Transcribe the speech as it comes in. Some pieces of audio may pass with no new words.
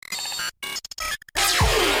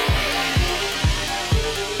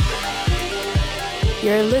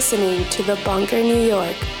You're listening to The Bunker, New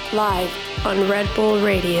York, live on Red Bull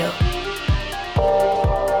Radio.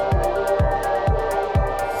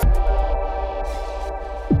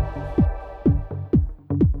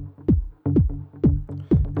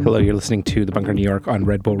 Hello, you're listening to The Bunker, New York on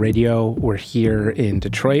Red Bull Radio. We're here in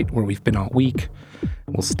Detroit, where we've been all week.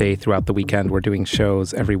 We'll stay throughout the weekend. We're doing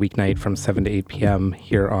shows every weeknight from 7 to 8 p.m.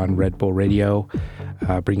 here on Red Bull Radio,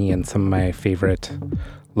 bringing in some of my favorite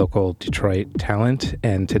local Detroit talent.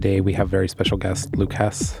 And today we have very special guest, Luke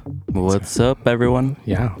Hess. What's up, everyone?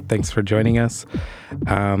 Yeah, thanks for joining us.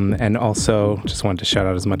 And also, just wanted to shout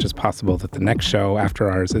out as much as possible that the next show after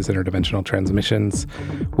ours is Interdimensional Transmissions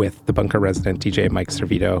with the Bunker resident DJ Mike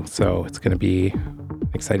Servito. So it's going to be an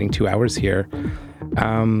exciting 2 hours here.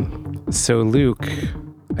 So Luke,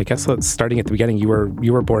 I guess starting at the beginning, you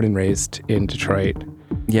were born and raised in Detroit.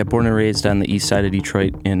 Yeah, born and raised on the east side of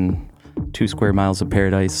Detroit in 2 square miles of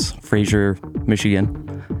paradise, Fraser,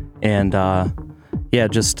 Michigan. And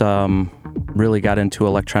just really got into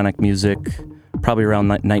electronic music probably around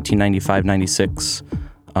 1995, 96,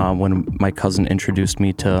 when my cousin introduced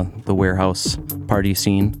me to the warehouse party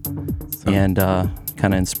scene, and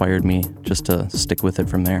kind of inspired me just to stick with it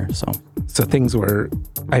from there. So things were,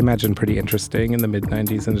 I imagine, pretty interesting in the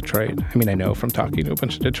mid-90s in Detroit. I mean, I know from talking to a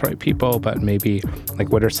bunch of Detroit people, but maybe,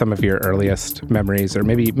 like, what are some of your earliest memories, or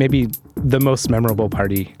maybe the most memorable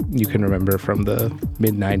party you can remember from the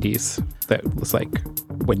mid-90s that was, like,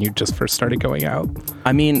 when you just first started going out?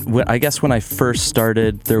 I mean, I guess when I first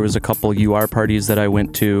started, there was a couple UR parties that I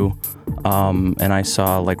went to, and I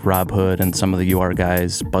saw, like, Rob Hood and some of the UR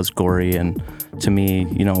guys, Buzz Gorey, and to me,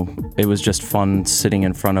 it was just fun sitting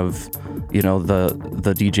in front of,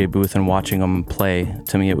 the DJ booth and watching them play.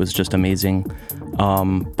 To me, it was just amazing.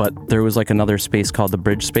 But there was like another space called the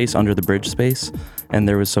Bridge Space, under the Bridge Space, and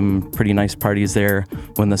there was some pretty nice parties there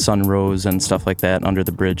when the sun rose and stuff like that under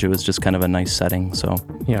the bridge. It was just kind of a nice setting. So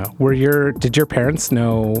yeah, did your parents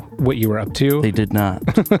know what you were up to? They did not.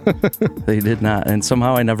 They did not, and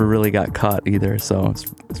somehow I never really got caught either. So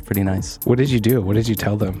it's pretty nice. What did you do? What did you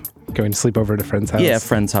tell them? Going to sleep over at a friend's house? Yeah,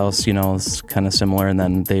 friend's house, it's kind of similar, and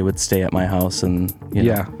then they would stay at my house, and, it'd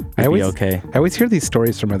be okay. I always hear these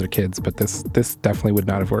stories from other kids, but this definitely would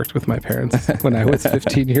not have worked with my parents when I was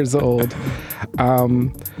 15 years old.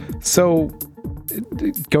 So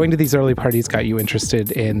going to these early parties got you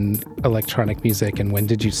interested in electronic music, and when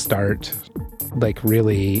did you start, like,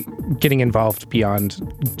 really getting involved beyond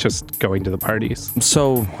just going to the parties?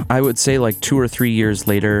 So I would say, like, 2 or 3 years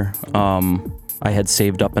later, I had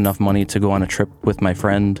saved up enough money to go on a trip with my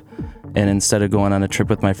friend, and instead of going on a trip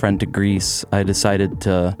with my friend to Greece, I decided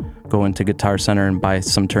to go into Guitar Center and buy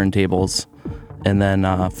some turntables. And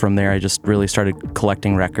then from there, I just really started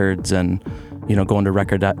collecting records and, going to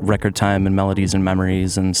record time and melodies and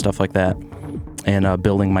memories and stuff like that, and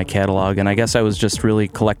building my catalog. And I guess I was just really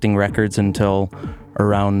collecting records until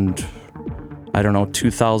around,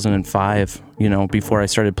 2005, before I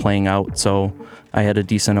started playing out. So I had a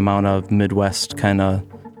decent amount of Midwest kind of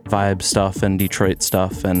vibe stuff and Detroit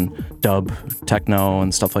stuff and dub, techno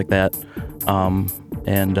and stuff like that.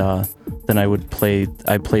 Then I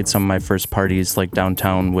played some of my first parties, like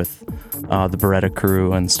downtown with the Beretta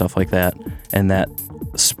crew and stuff like that. And that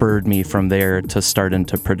spurred me from there to start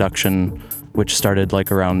into production, which started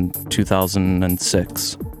like around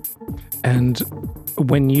 2006. And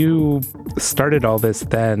when you started all this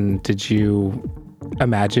then, did you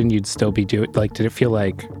imagine you'd still be doing, like, did it feel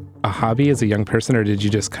like a hobby as a young person, or did you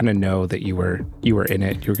just kind of know that you were in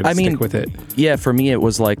it, you were going to stick with it? Yeah, for me it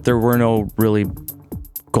was like there were no really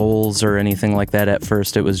goals or anything like that at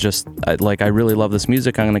first. It was just I really love this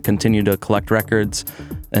music. I'm going to continue to collect records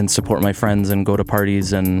and support my friends and go to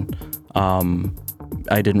parties, and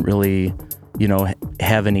I didn't really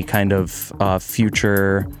have any kind of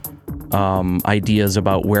future ideas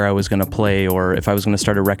about where I was going to play or if I was going to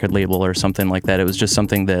start a record label or something like that. It was just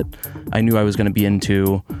something that I knew I was going to be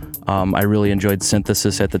into. I really enjoyed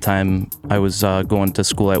synthesis at the time. I was going to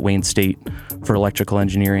school at Wayne State for electrical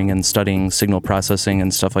engineering and studying signal processing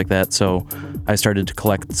and stuff like that. So I started to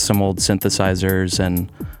collect some old synthesizers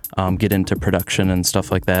and get into production and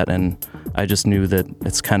stuff like that. And I just knew that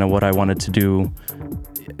it's kind of what I wanted to do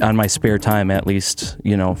on my spare time, at least,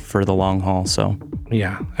 for the long haul. So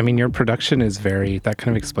yeah, I mean, your production is that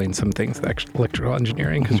kind of explains some things, electrical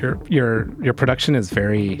engineering, because your production is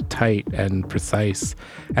very tight and precise.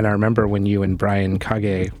 And I remember when you and Bryan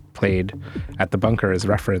Kasenic played at the Bunker as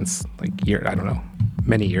reference, like,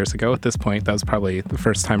 many years ago at this point. That was probably the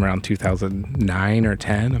first time around 2009 or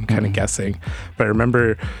 10, I'm kind of guessing. But I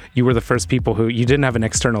remember you were the first people you didn't have an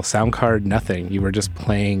external sound card, nothing. You were just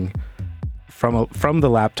playing from the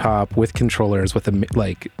laptop with controllers with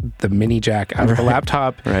the mini jack out of the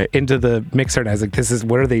laptop into the mixer, and I was like, this is,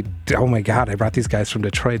 what are they, oh my god, I brought these guys from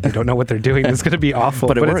Detroit, they don't know what they're doing, it's going to be awful.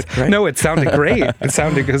 But it worked, right? No, it sounded great. It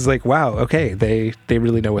sounded, it was like, wow, okay, they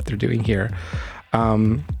really know what they're doing here.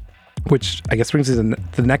 Which I guess brings us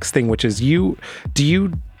to the next thing, which is do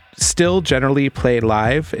you still generally play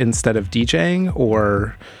live instead of DJing,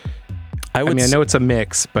 or I know it's a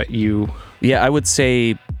mix, but I would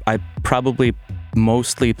say I probably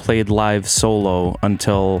mostly played live solo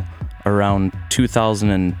until around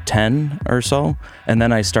 2010 or so, and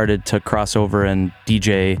then I started to cross over and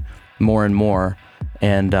DJ more and more,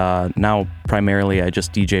 and now primarily I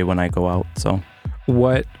just DJ when I go out. So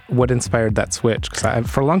what inspired that switch? Because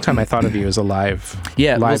for a long time I thought of you as a live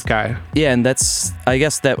guy. Yeah, and I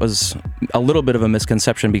guess that was a little bit of a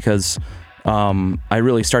misconception, because I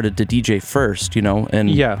really started to DJ first,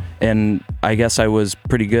 and I guess I was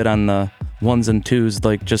pretty good on the ones and twos,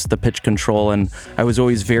 like just the pitch control, and I was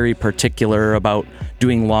always very particular about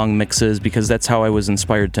doing long mixes because that's how I was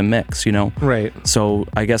inspired to mix, Right. So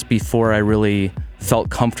I guess before I really felt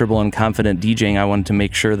comfortable and confident DJing, I wanted to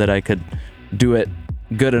make sure that I could do it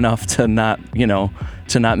good enough to not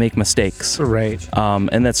make mistakes. Right.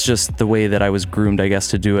 And that's just the way that I was groomed, I guess,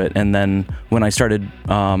 to do it. And then when I started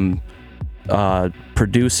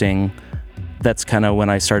producing, that's kind of when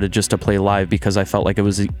I started just to play live, because I felt like it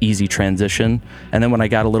was an easy transition. And then when I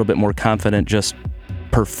got a little bit more confident just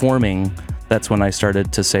performing, that's when I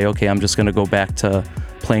started to say, okay, I'm just going to go back to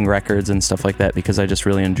playing records and stuff like that, because I just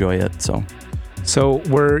really enjoy it. So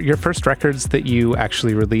were your first records that you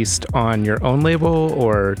actually released on your own label,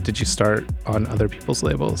 or did you start on other people's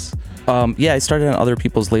labels? I started on other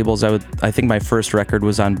people's labels. I think my first record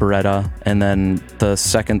was on Beretta, and then the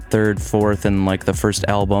second, third, fourth, and like the first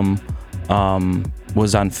album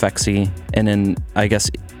was on FXHE, and then I guess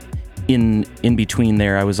in between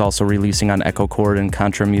there, I was also releasing on Echcord and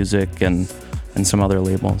Contra Music and some other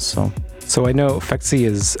labels. So I know FXHE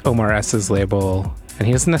is Omar S's label, and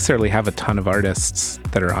he doesn't necessarily have a ton of artists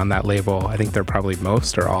that are on that label. I think they're probably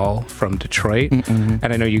most or all from Detroit. Mm-hmm.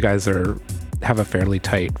 And I know you guys have a fairly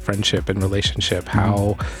tight friendship and relationship.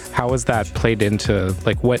 How has that played into,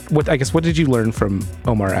 like, what I guess, what did you learn from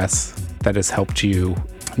Omar S that has helped you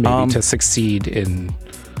maybe to succeed in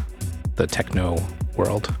the techno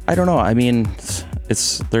world? I don't know. I mean,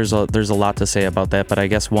 there's a lot to say about that, but I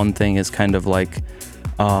guess one thing is kind of like,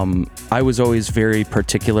 I was always very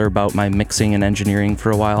particular about my mixing and engineering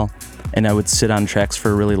for a while, and I would sit on tracks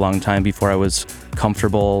for a really long time before I was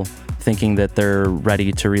comfortable thinking that they're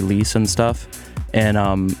ready to release and stuff. And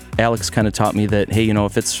Alex kind of taught me that, hey,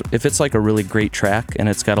 if it's like a really great track and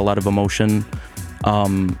it's got a lot of emotion,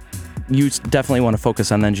 you definitely want to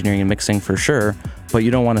focus on the engineering and mixing for sure, but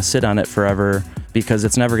you don't want to sit on it forever, because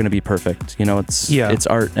it's never going to be perfect. It's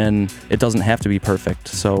art, and it doesn't have to be perfect.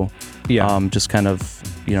 So just kind of,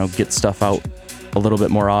 get stuff out a little bit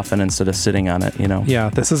more often instead of sitting on it, Yeah,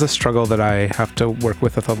 this is a struggle that I have to work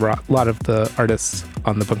with a lot of the artists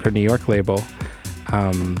on the Bunker New York label.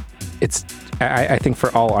 I think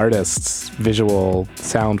for all artists, visual,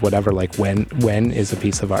 sound, whatever, like when is a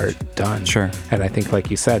piece of art done? Sure. And I think,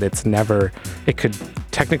 like you said, it could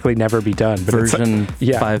technically never be done. But version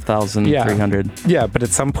 5,300. Yeah, but at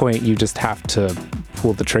some point you just have to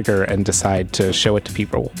pull the trigger and decide to show it to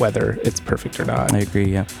people, whether it's perfect or not. I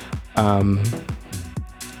agree, yeah.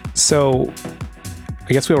 So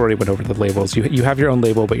I guess we already went over the labels. You have your own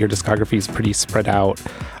label, but your discography is pretty spread out.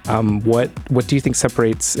 What do you think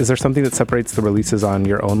is there something that separates the releases on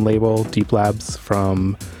your own label, Deep Labs,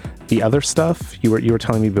 from the other stuff? You were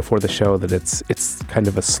telling me before the show that it's kind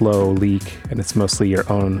of a slow leak, and it's mostly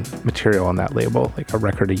your own material on that label, like a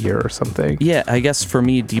record a year or something. Yeah, I guess for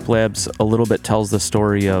me, Deep Labs a little bit tells the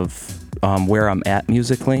story of where I'm at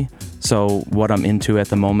musically. So what I'm into at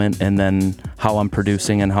the moment, and then how I'm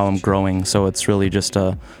producing and how I'm growing. So it's really just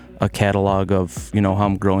a catalog of, how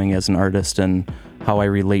I'm growing as an artist and how I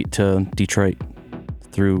relate to Detroit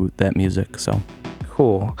through that music. So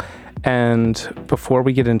cool. And before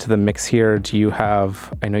we get into the mix here, do you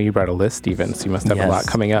have, I know you brought a list even, so you must have a lot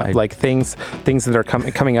coming up, like things that are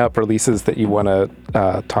coming up, releases that you want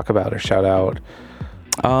to talk about or shout out?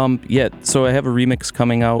 So I have a remix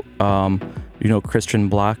coming out, Christian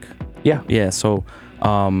Block. Yeah, so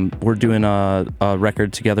we're doing a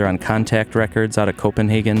record together on Contact Records out of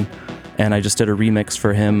Copenhagen, and I just did a remix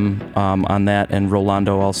for him on that, and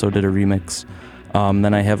Rolando also did a remix.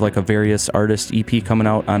 Then I have like a various artist EP coming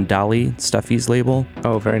out on Dolly, Steffi's label.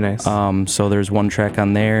 Oh, very nice. So there's one track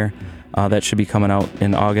on there that should be coming out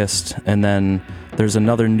in August, and then there's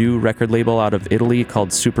another new record label out of Italy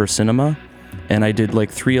called Super Cinema, and I did like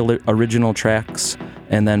 3 original tracks,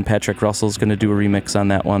 and then Patrick Russell's going to do a remix on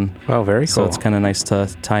that one. Oh, very cool. So it's kind of nice to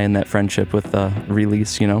tie in that friendship with the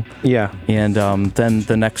release, you know? Yeah. And then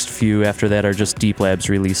the next few after that are just Deep Labs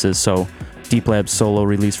releases. So Deep Labs solo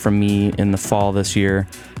release from me in the fall this year,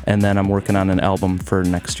 and then I'm working on an album for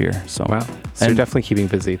next year. So wow, so you're definitely keeping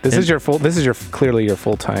busy. This is clearly your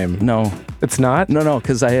full time. No, it's not. No,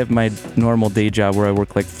 because I have my normal day job where I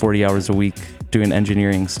work like 40 hours a week doing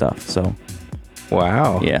engineering stuff. So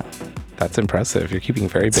wow, yeah. That's impressive. You're keeping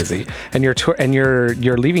very busy, and you're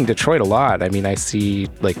leaving Detroit a lot. I mean, I see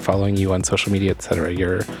like following you on social media, etc.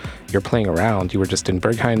 You're playing around. You were just in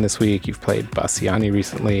Berghain this week. You've played Bassiani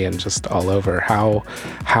recently, and just all over. How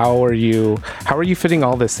are you fitting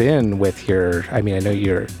all this in with your? I mean, I know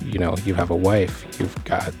you have a wife. You've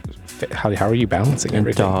got. How are you balancing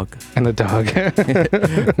everything? And a dog.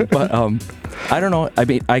 But I don't know. I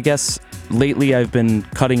mean, I guess lately I've been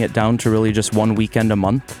cutting it down to really just one weekend a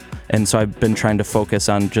month. And so I've been trying to focus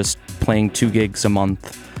on just playing 2 gigs a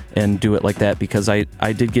month and do it like that, because I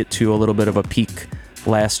did get to a little bit of a peak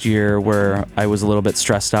last year where I was a little bit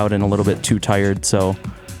stressed out and a little bit too tired. So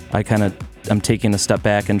I'm taking a step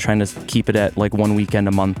back and trying to keep it at like 1 weekend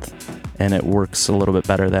a month, and it works a little bit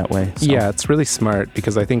better that way. So. Yeah, it's really smart,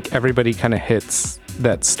 because I think everybody kind of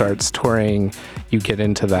starts touring, you get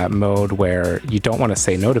into that mode where you don't want to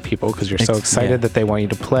say no to people because you're so excited that they want you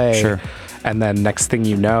to play. Sure. And then next thing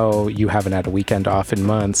you know, you haven't had a weekend off in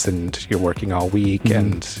months, and you're working all week,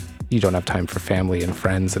 and you don't have time for family and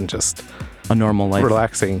friends and just a normal life.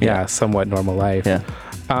 Relaxing. Yeah, somewhat normal life. Yeah.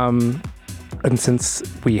 And since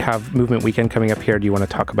we have Movement Weekend coming up here, do you want to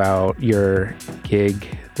talk about your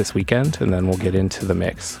gig this weekend, and then we'll get into the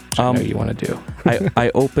mix, which I know you want to do. I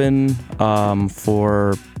open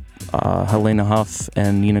for Helena Huff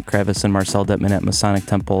and Nina Kravis and Marcel Detman at Masonic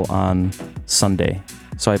Temple on Sunday.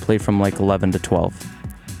 So I play from like 11 to 12.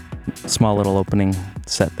 Small little opening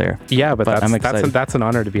set there. Yeah, but I'm excited. That's an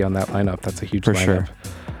honor to be on that lineup. That's a huge for lineup.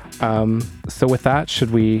 Sure. So with that,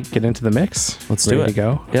 should we get into the mix? Let's do it. Ready to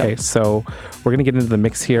go? Yep. Okay, so we're going to get into the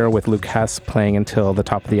mix here with Luke Hess playing until the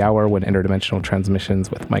top of the hour when Interdimensional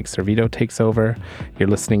Transmissions with Mike Servito takes over. You're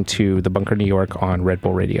listening to The Bunker New York on Red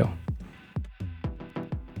Bull Radio.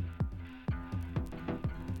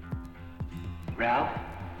 Ralph,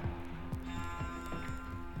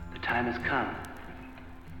 the time has come.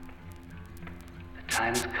 The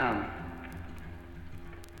time has come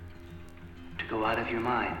to go out of your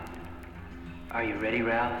mind. Are you ready,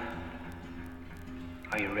 Ralph?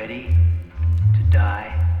 Are you ready to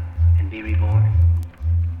die and be reborn?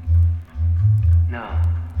 No.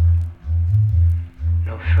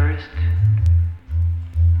 No, first,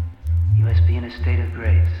 you must be in a state of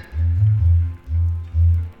grace.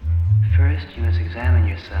 First, you must examine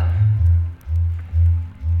yourself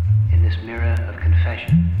in this mirror of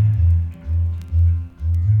confession.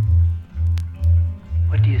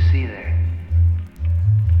 What do you see there?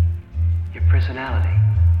 Your personality,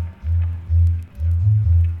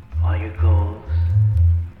 all your goals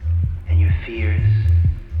and your fears,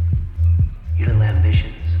 your little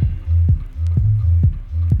ambitions,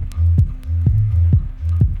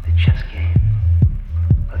 the chess game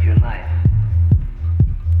of your life.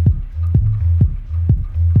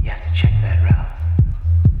 You have to check that, Ralph.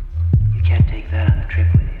 You can't take that on the trip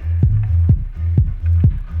with you.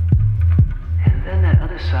 And then that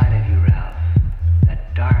other side of you, Ralph,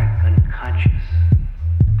 that dark, unconscious,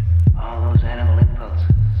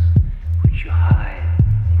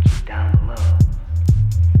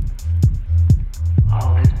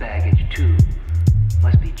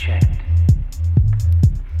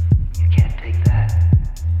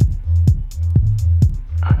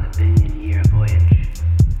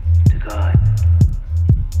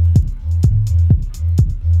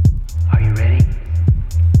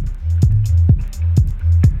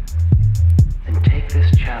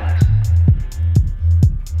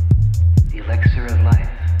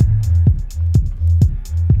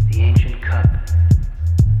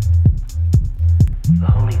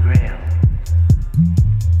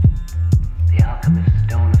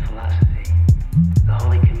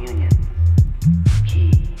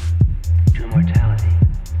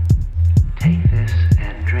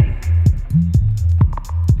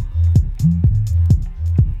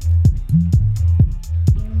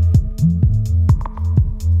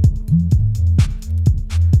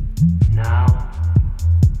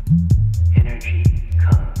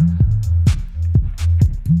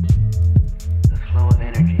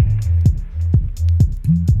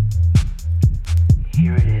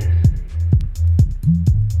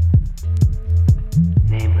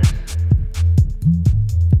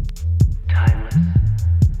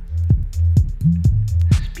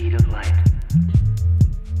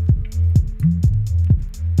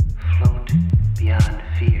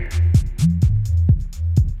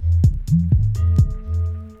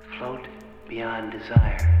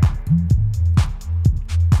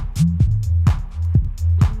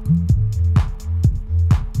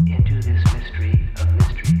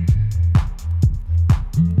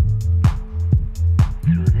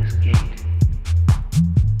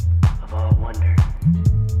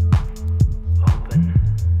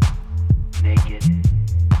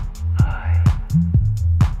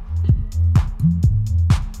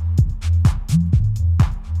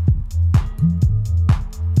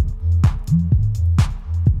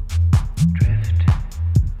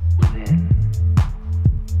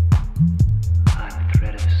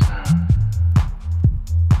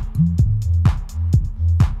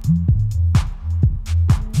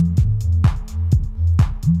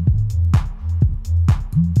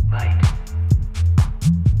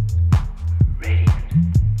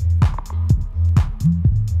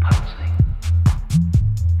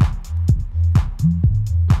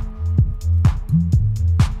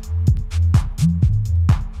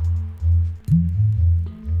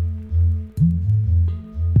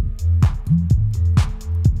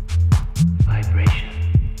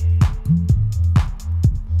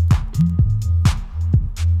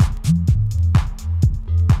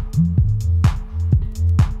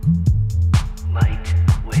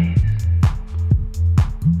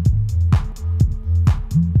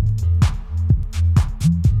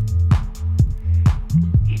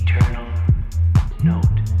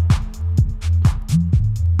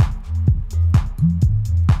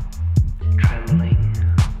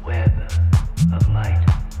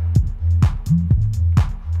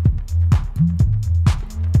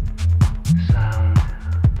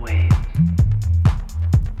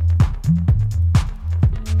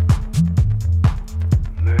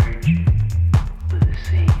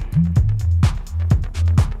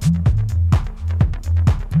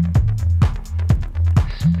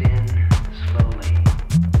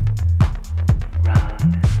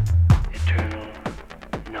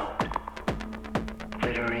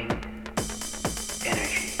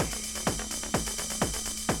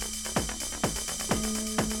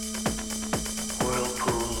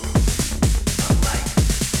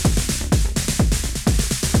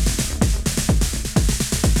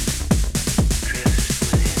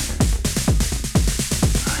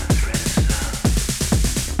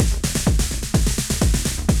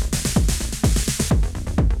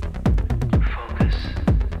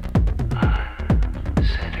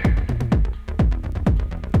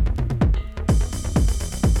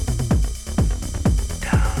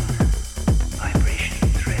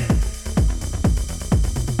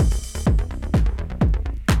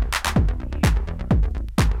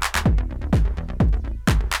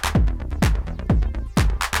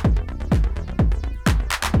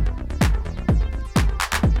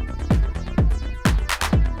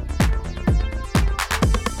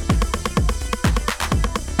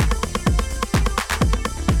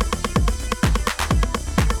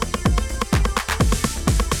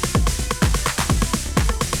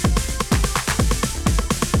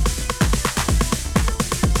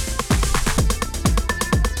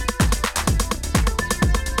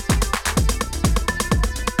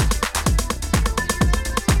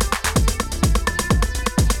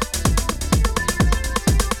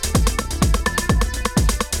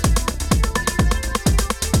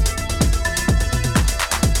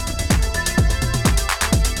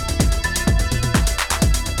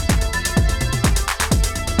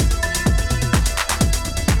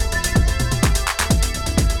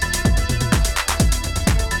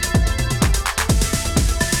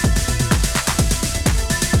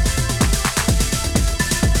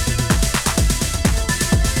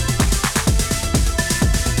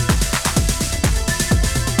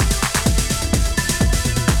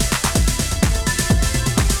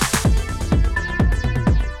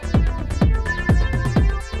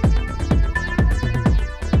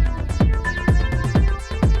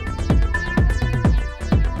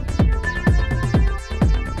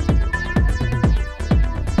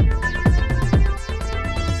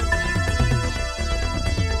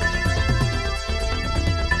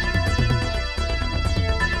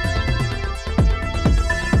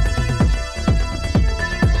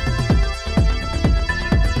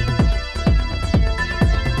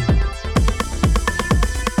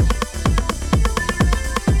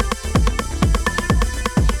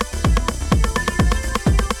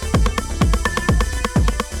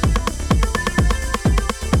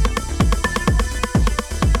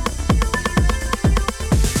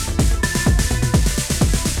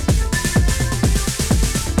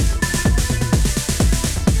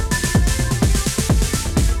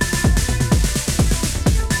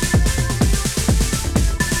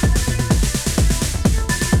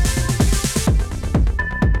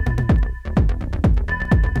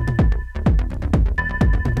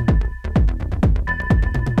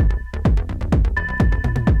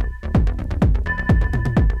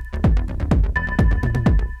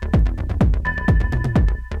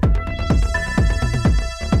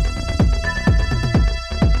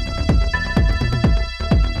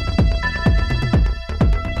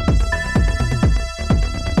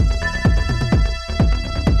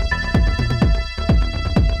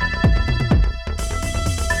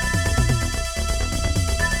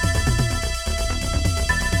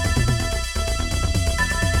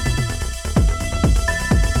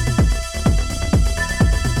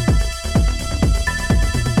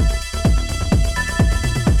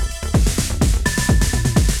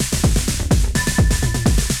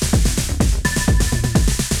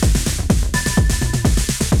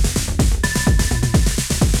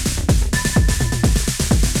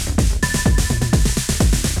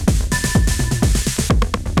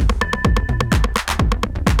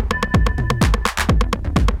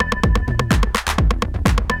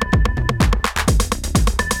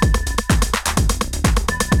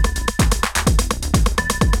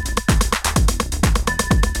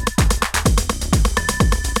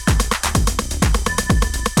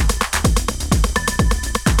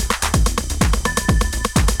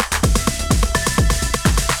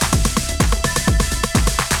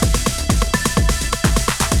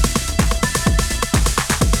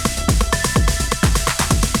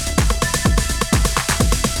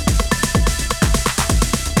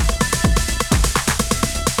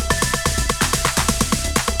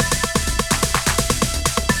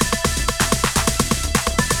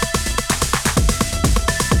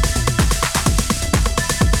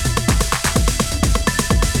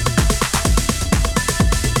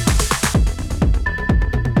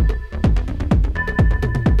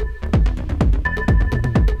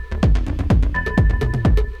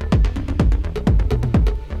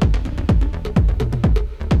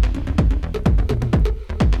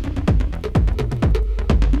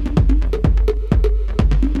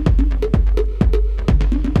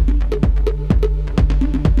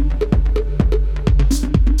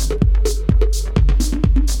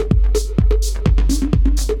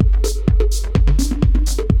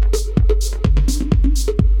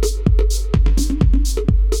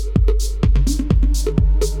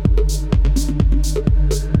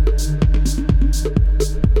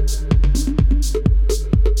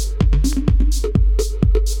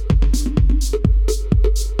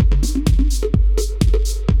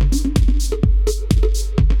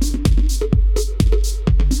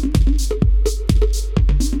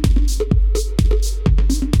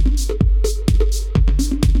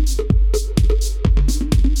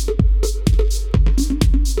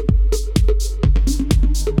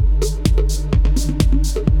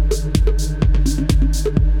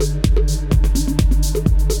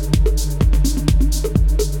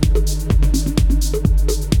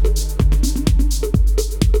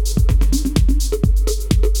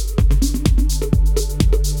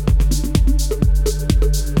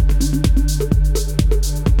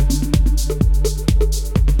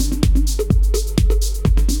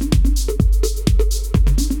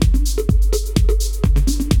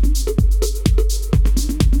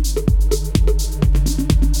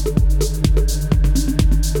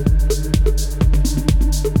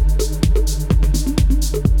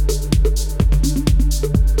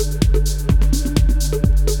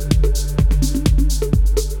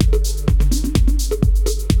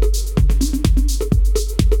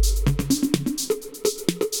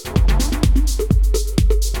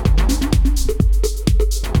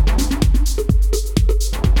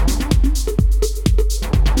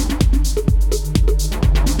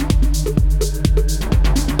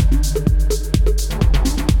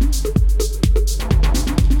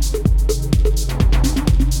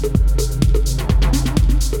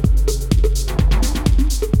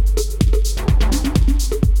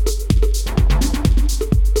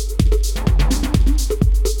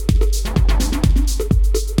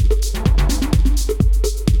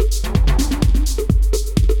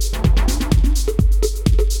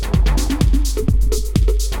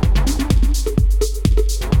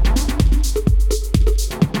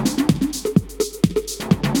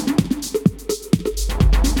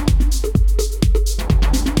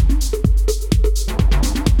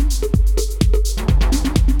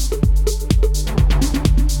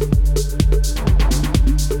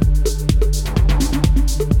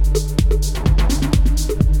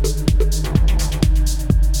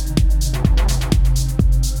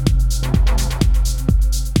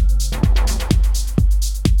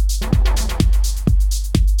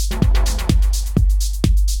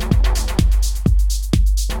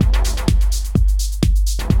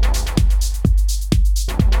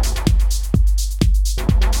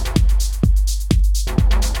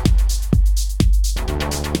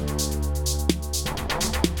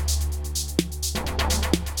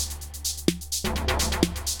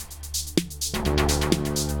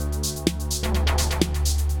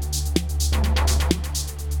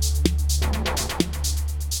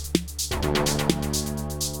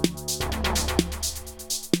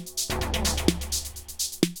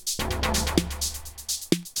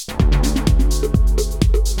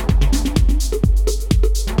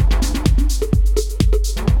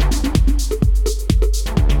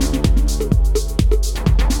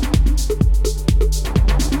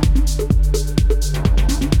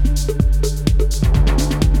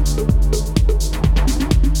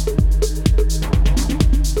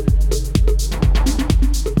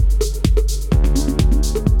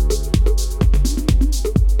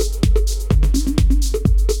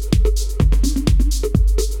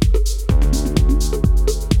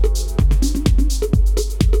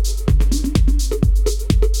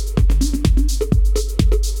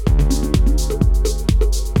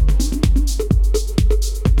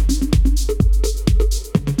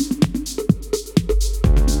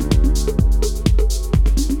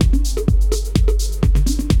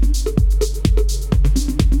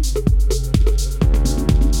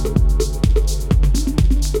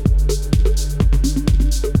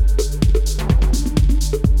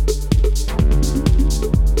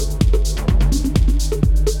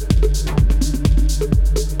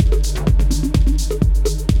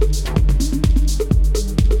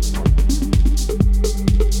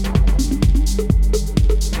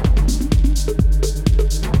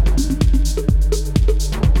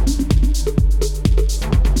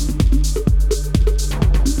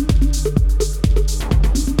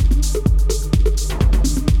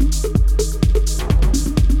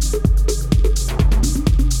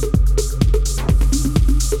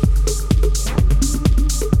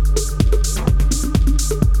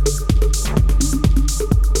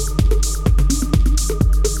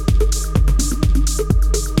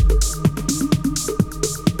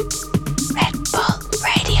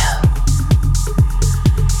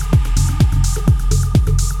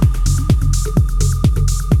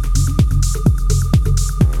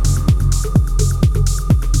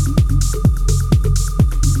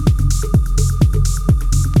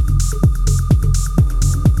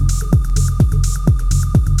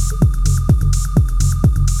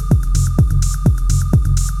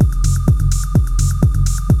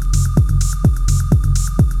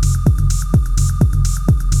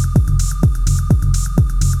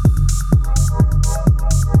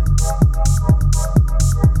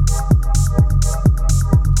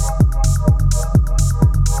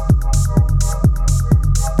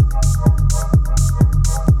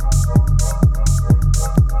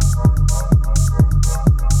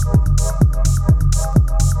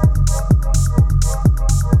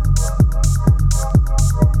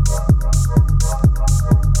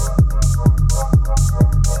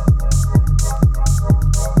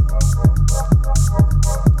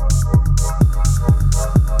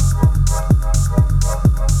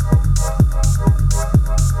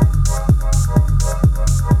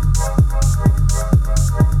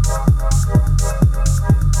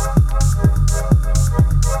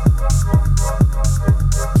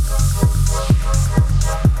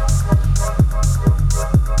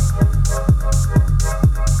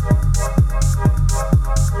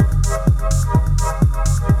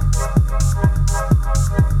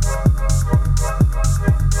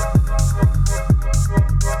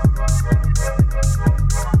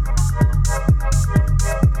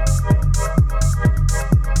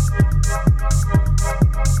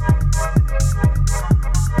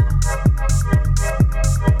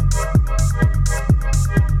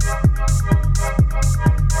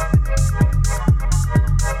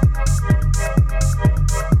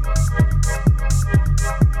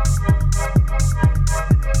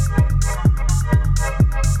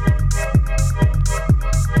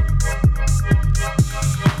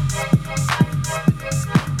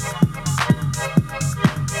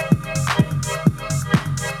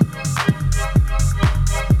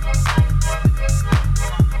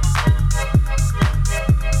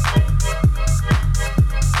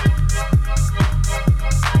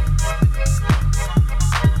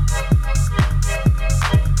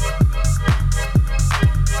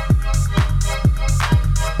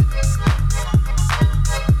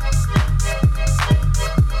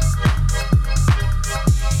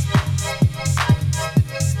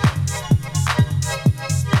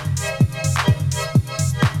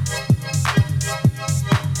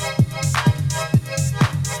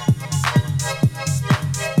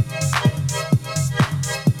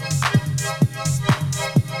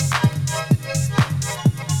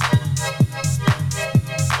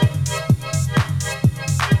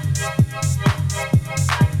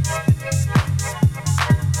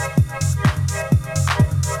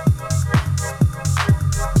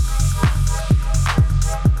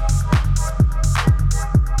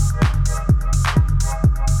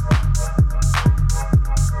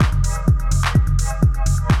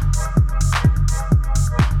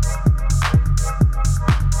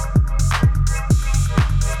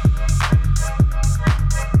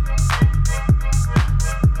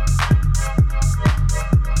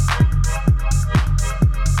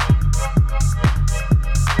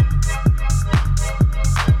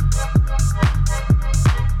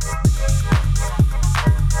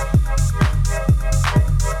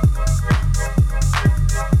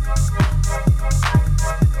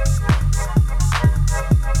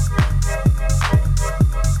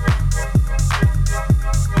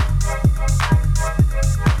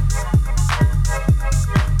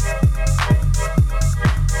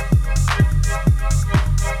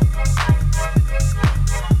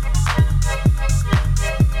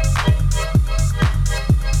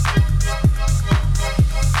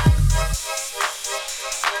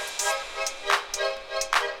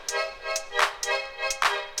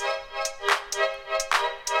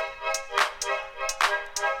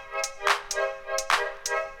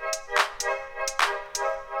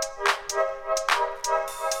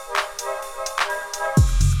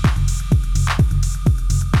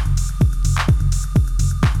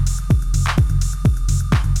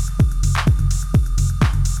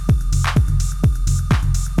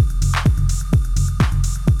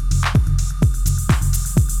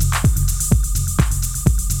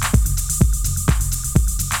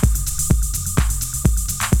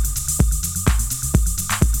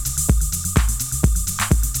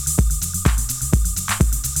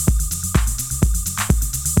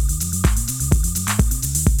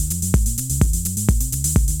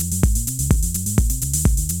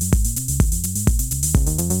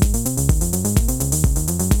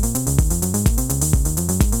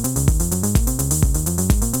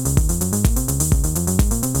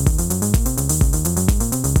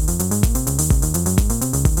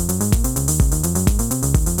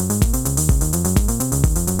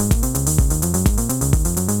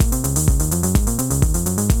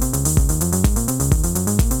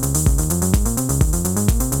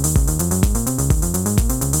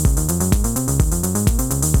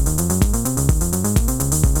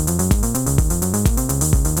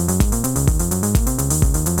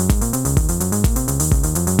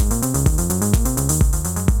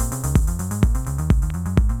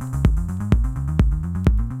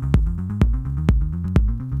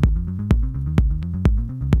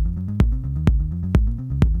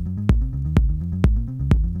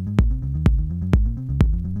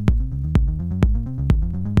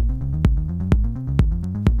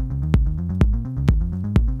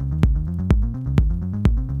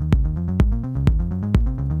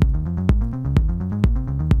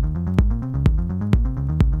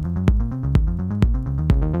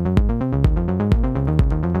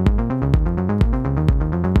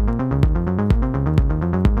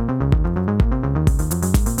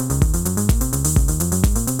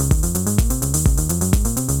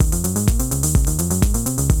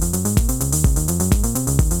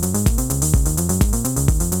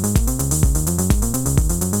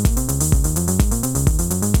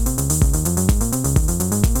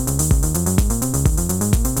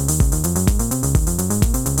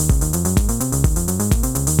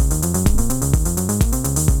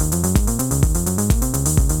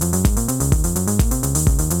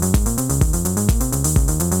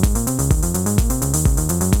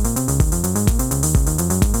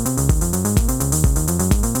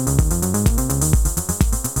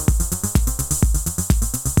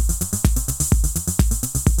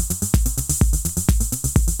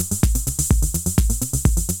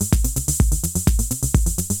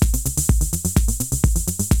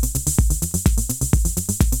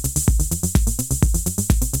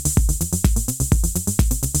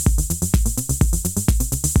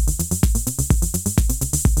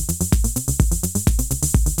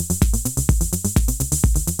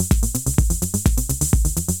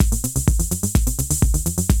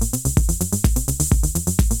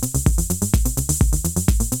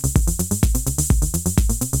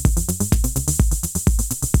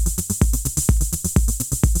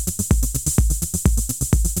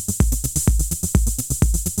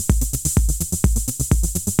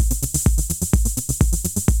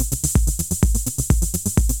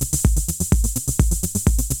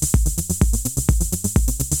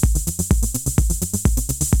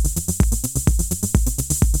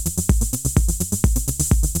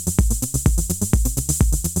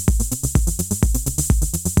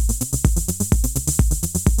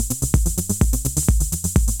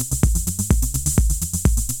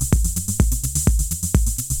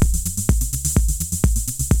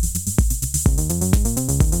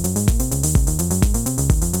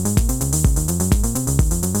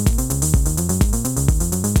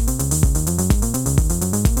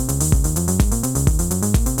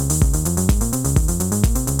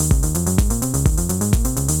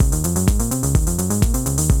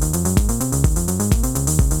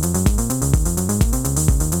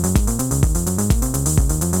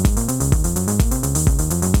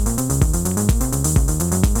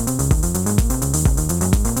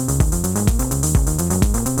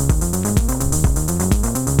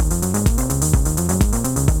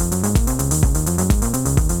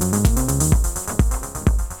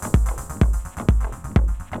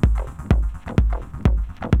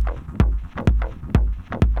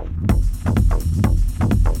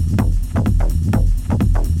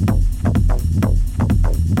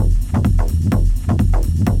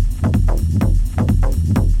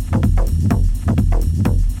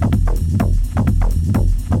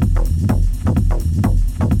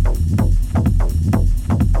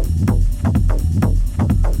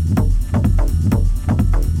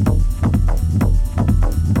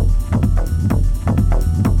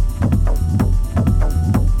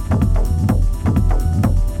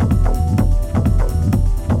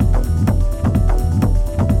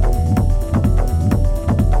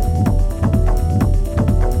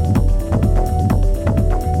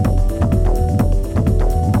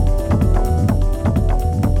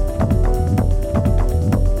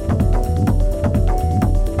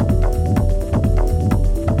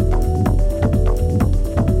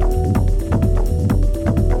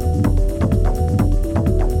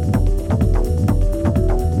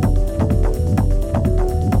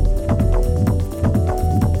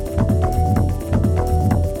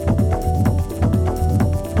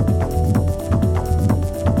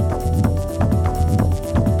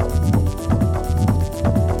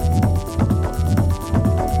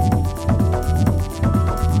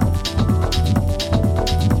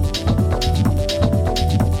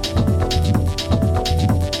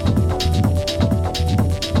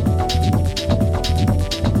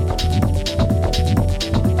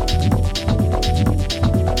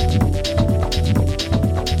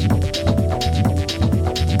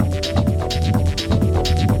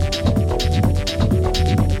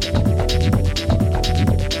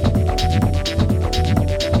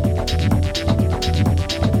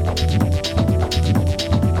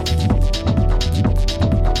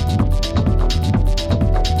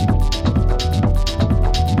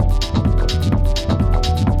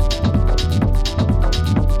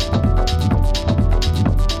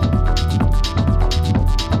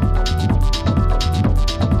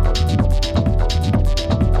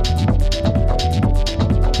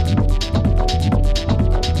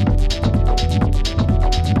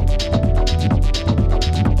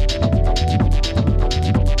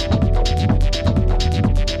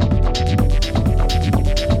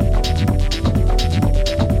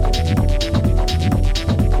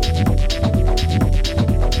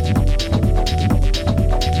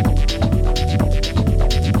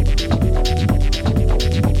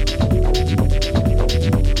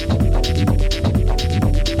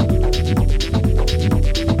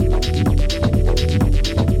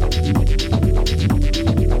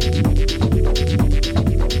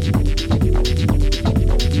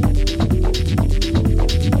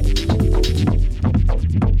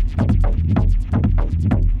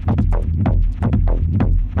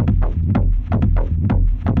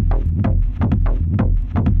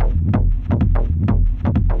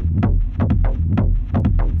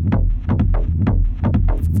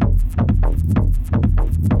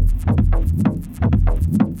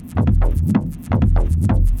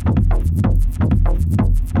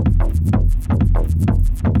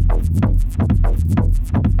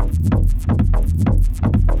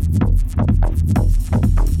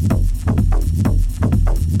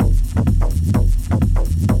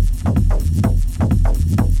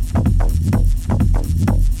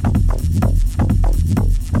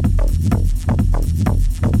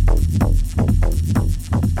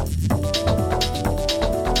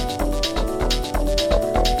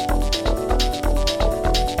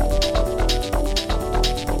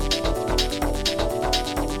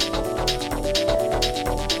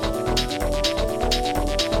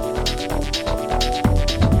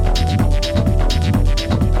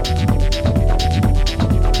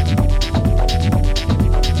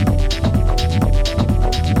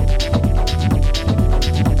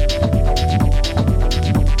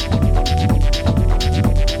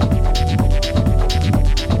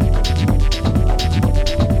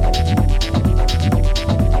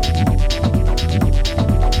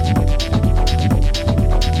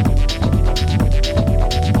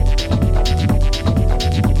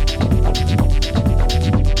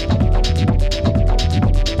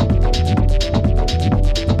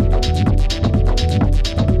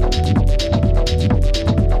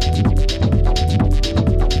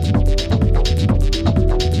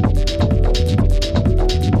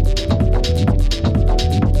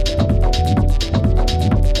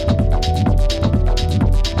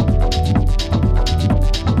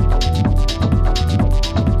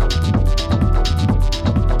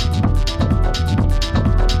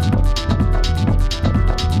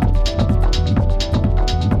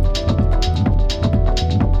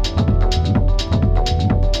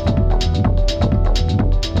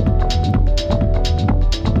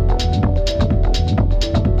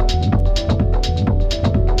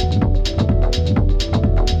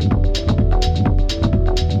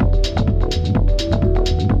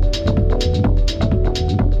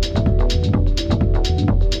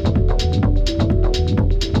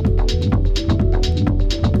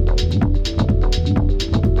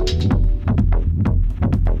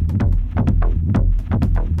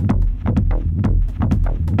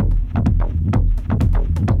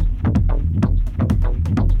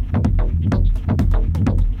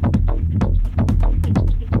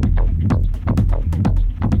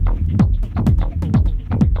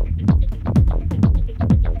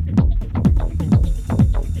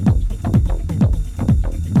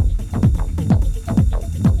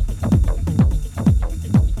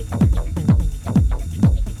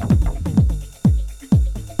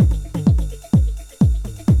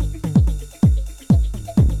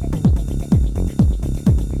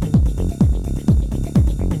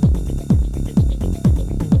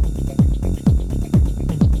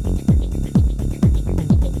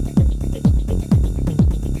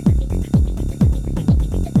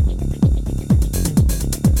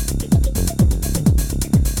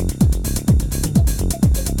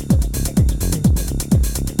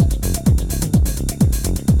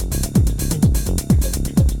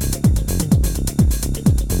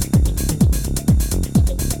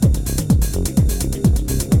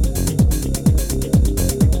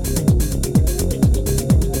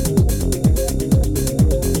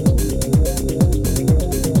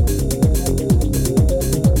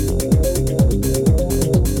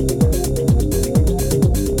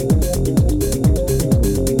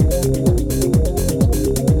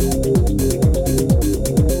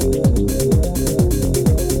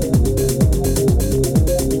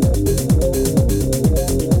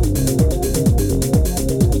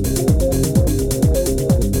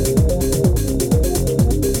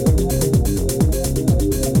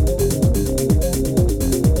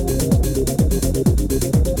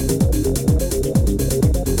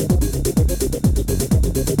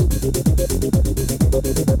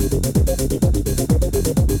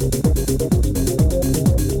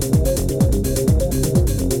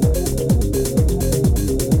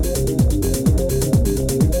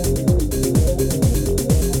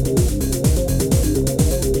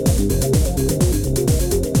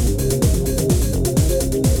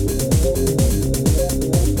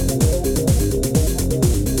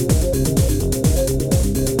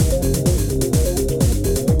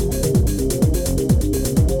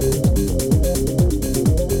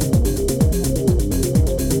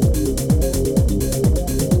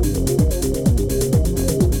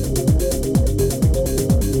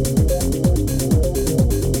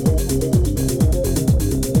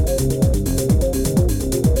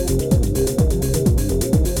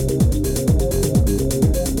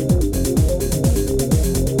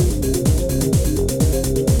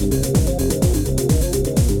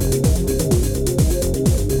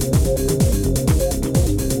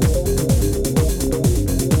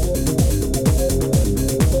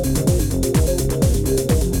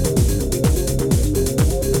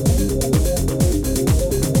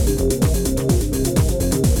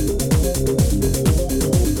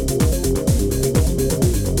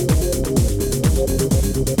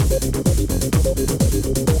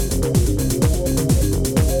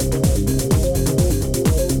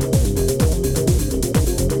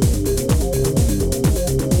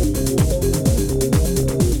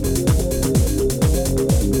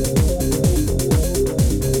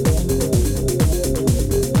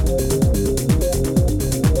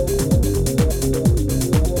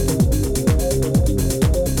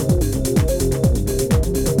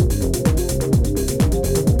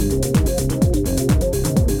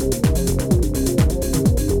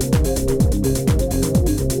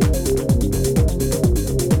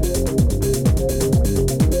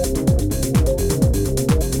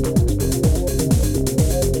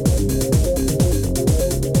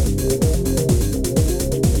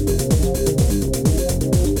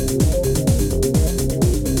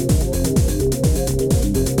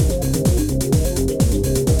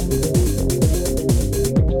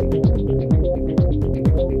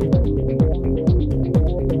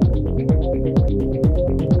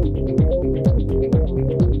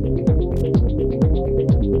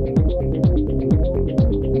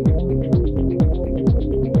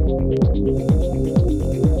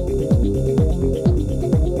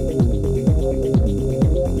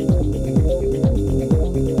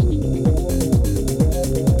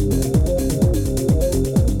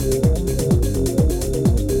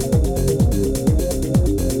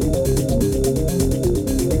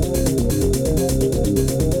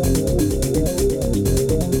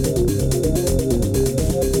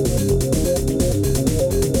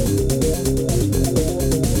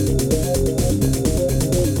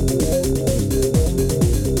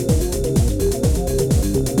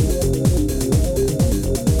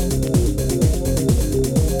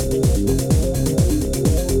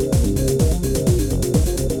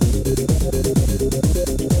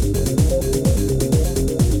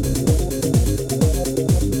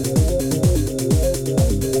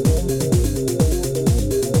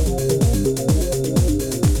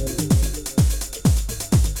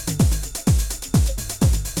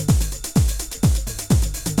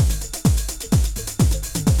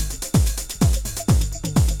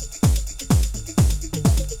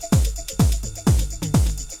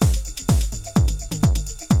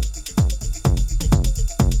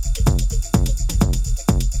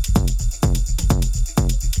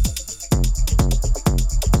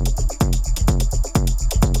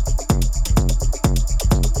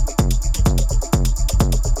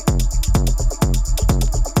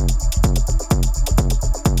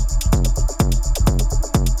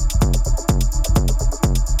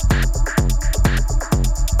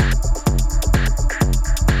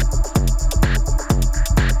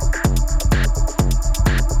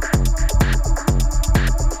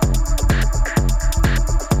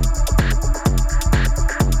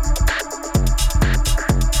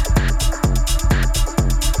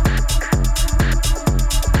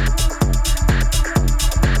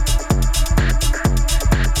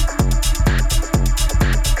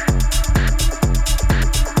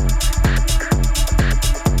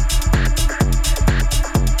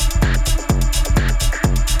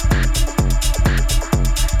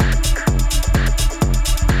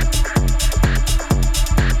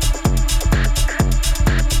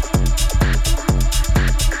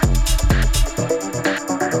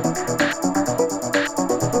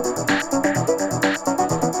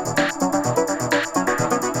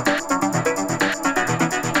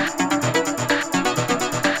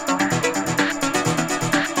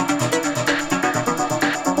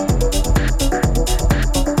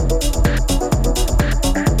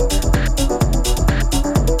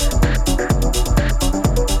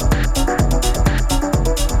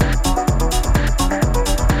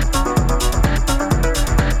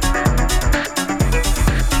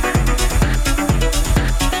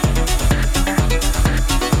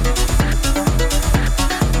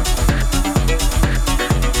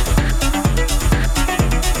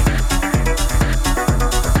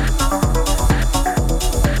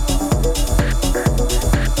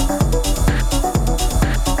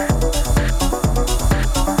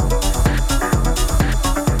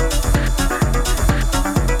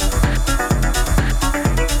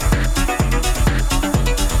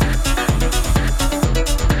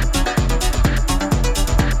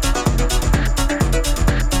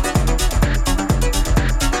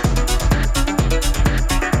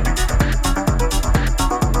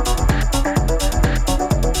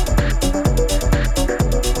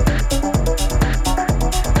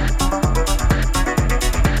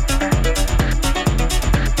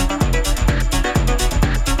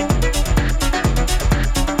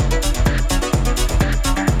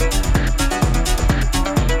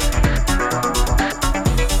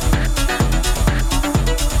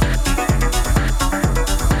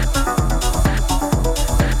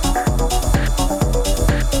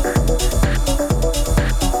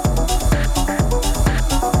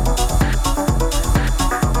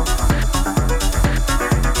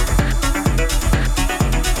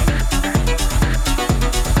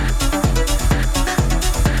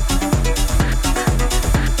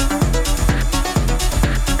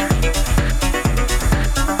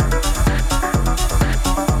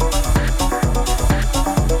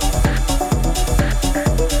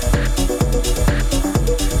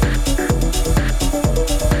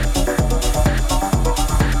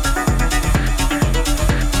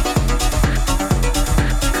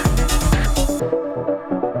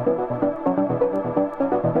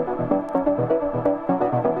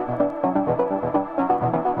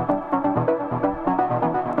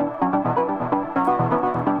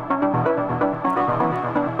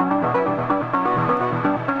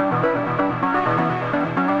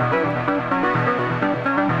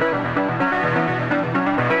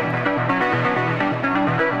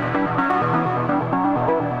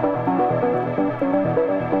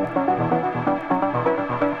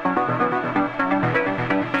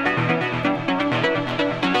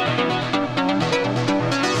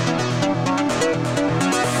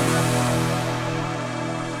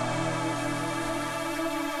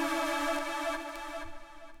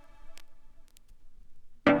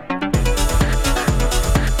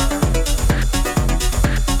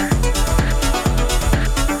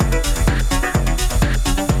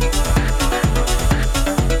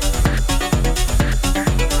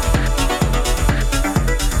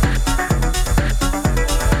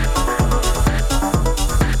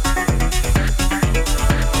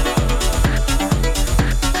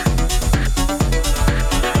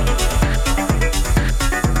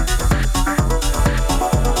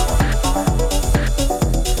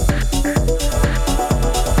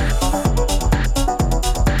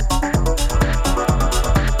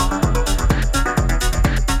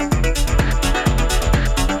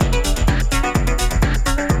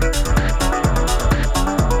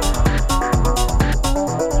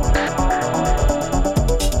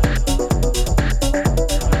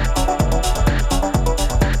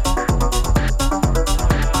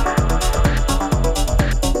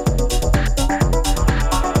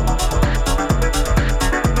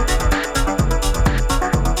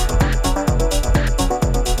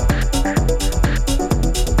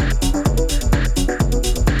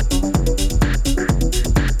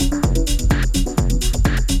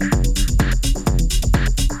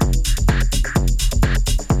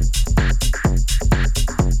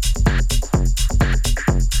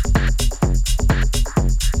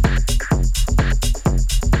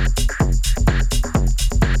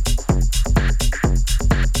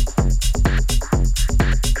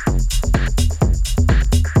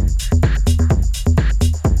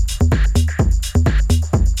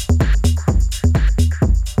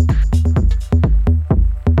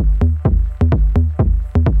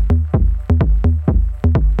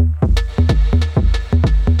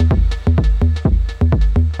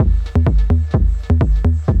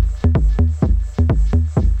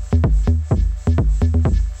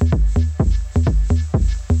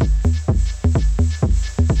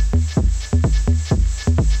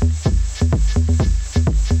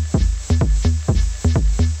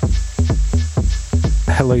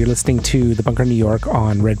 Hello, you're listening to The Bunker New York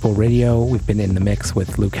on Red Bull Radio. We've been in the mix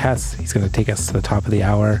with Luke Hess. He's going to take us to the top of the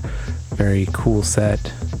hour. Very cool set,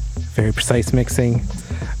 very precise mixing.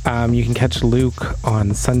 You can catch Luke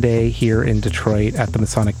on Sunday here in Detroit at the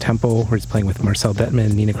Masonic Temple, where he's playing with Marcel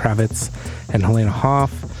Detman, Nina Kravitz, and Helena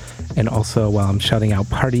Hoff. And also, while I'm shouting out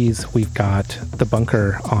parties, we've got The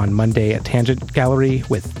Bunker on Monday at Tangent Gallery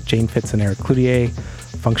with Jane Fitz and Eric Cloutier,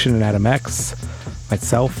 Function and Adam X,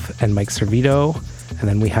 myself and Mike Servito. And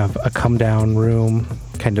then we have a come down room,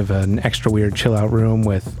 kind of an extra weird chill out room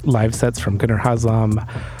with live sets from Gunnar Haslam,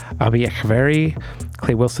 Abi Echveri,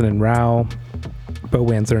 Clay Wilson and Rao, Bo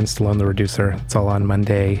Wanzer and Stallone the Reducer. It's all on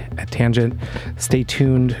Monday at Tangent. Stay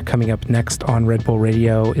tuned. Coming up next on Red Bull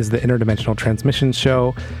Radio is the Interdimensional Transmissions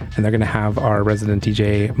Show, and they're going to have our resident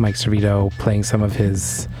DJ, Mike Servito, playing some of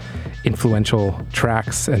his influential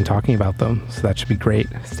tracks and talking about them. So that should be great.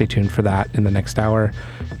 Stay tuned for that in the next hour.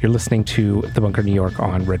 You're listening to The Bunker New York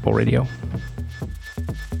on Red Bull Radio.